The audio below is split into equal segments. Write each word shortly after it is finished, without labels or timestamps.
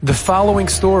The following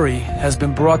story has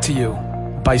been brought to you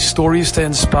by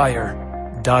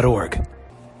StoriesToInspire.org.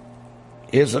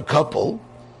 Here's a couple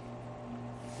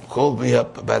who called me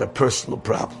up about a personal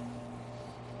problem.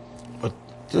 But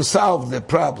to solve their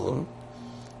problem,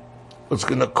 it's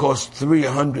going to cost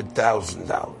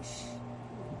 $300,000.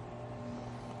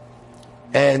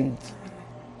 And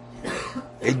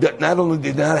they not only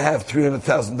did not have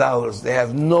 $300,000, they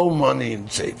have no money in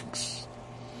savings.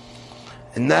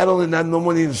 And not only not no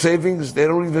money in savings, they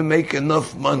don't even make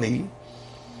enough money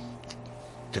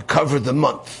to cover the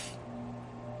month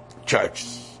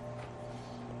charges.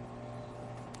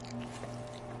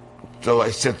 So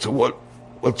I said, so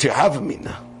what's your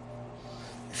havamina?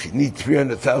 If you need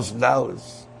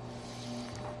 $300,000,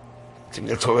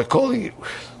 that's why we're calling you.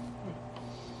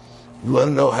 You want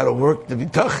to know how to work the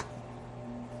bitach?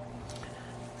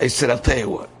 I said, I'll tell you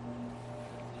what.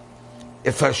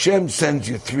 If Hashem sends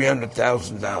you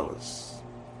 $300,000,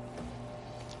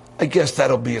 I guess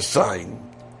that'll be a sign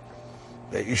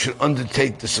that you should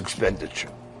undertake this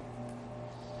expenditure.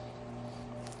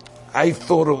 I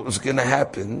thought it was going to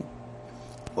happen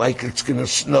like it's going to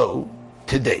snow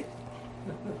today.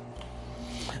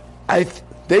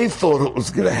 They thought it was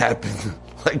going to happen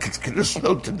like it's going to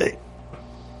snow today.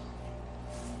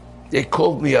 They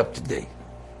called me up today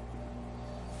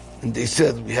and they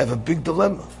said, we have a big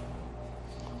dilemma.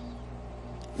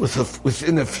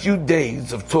 Within a few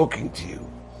days of talking to you,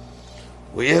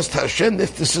 we asked Hashem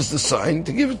if this is the sign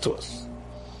to give it to us.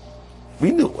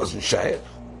 We knew it wasn't Shayach.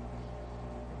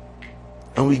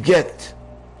 And we get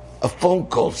a phone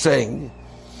call saying,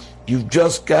 you've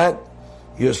just got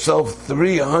yourself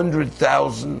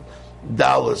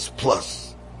 $300,000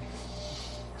 plus.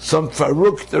 Some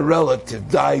Farouk, the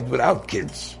relative, died without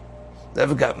kids,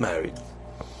 never got married.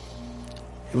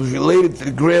 He was related to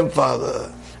the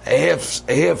grandfather, a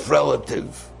half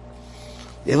relative.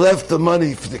 They left the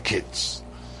money for the kids.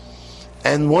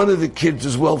 And one of the kids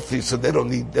is wealthy, so they don't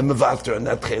need them.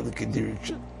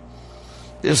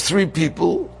 There's three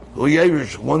people who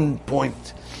Yerush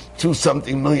 $1.2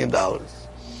 something million.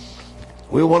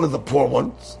 We're one of the poor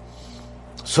ones.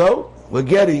 So we're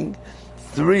getting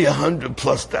 $300,000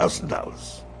 plus.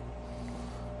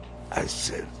 I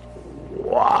said,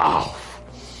 wow,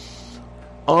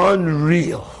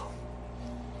 unreal.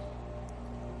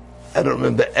 I don't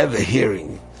remember ever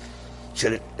hearing. He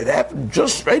said, it happened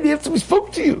just right after we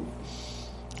spoke to you.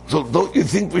 So don't you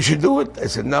think we should do it? I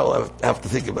said, no, I have to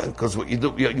think about it, because what you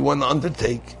do, you want to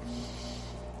undertake,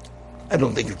 I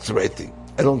don't think it's the right thing.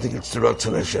 I don't think it's the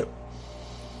Ratzon Hashem.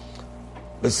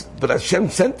 But Hashem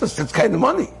sent us that kind of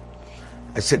money.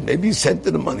 I said, maybe He sent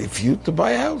the money for you to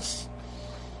buy a house.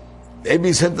 Maybe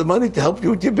He sent the money to help you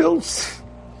with your bills.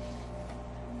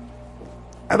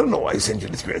 I don't know why He sent you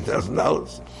the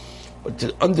 $300,000. But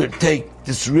to undertake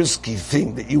this risky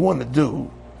thing that you want to do,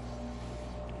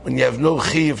 when you have no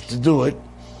chiyuv to do it,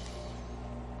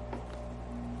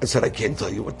 I said, I can't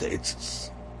tell you what the it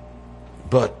is.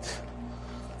 But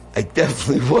I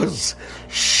definitely was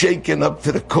shaken up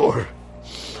to the core.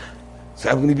 So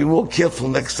I'm going to be more careful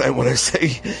next time when I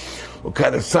say what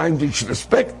kind of signs you should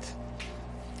expect.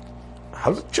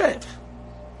 How's it change?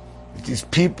 These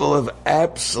people have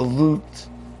absolute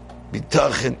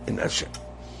bitachon in Hashem.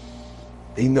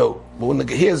 They know. But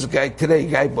here's a guy today,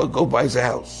 go buys a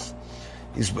house.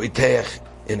 He's boiteach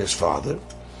in his father.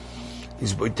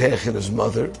 He's boiteach in his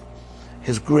mother,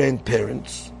 his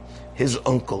grandparents, his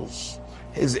uncles,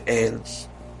 his aunts.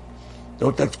 You know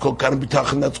what that's called? Kind of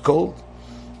bitachon that's called?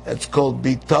 That's called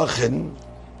bitachon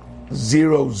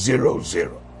 000.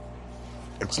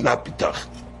 It's not bitachon.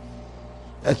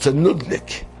 That's a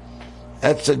nudnik.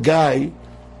 That's a guy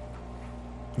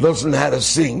who doesn't know how to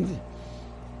sing,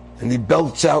 and he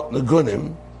belts out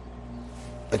Nagunim,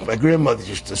 like my grandmother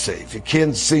used to say, if you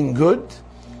can't sing good,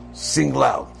 sing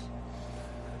loud.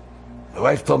 My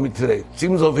wife told me today, it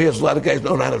seems over here there's a lot of guys who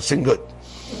don't know how to sing good.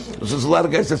 There's a lot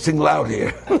of guys that sing loud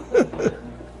here.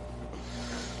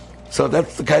 So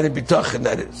that's the kind of bitachon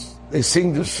that is. They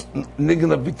sing this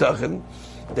nigun of bitachon.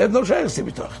 They have no chance to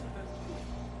bitachon.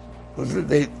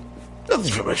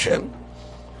 Nothing from Hashem.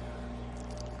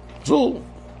 So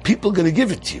people are going to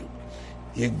give it to you.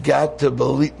 You got to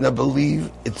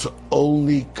believe it's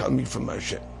only coming from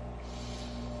Hashem.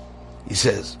 He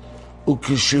says, when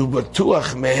he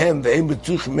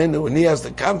has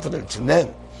the confidence in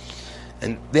them,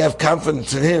 and they have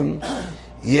confidence in him,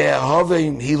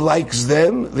 he likes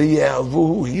them, they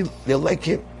like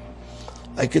him.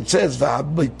 Like it says, it's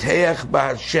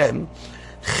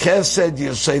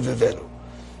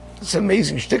an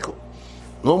amazing shtickle.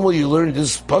 Normally you learn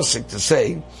this pasuk to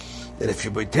say that if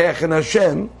you boiteach in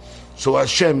Hashem, so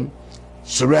Hashem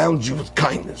surrounds you with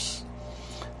kindness.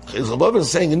 Chizalov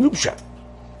is saying a new pshat.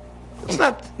 It's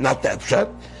not that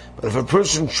pshat, but if a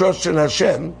person trusts in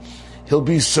Hashem, he'll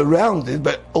be surrounded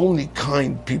by only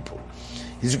kind people.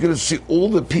 He's going to see all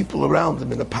the people around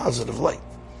him in a positive light.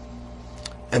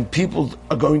 And people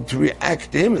are going to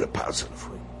react to him in a positive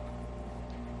way.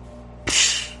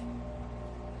 Psh.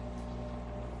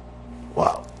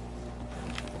 Wow.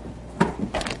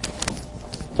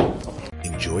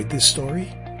 Enjoyed this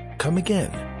story? Come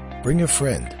again. Bring a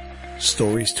friend.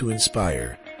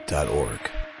 StoriesToInspire.org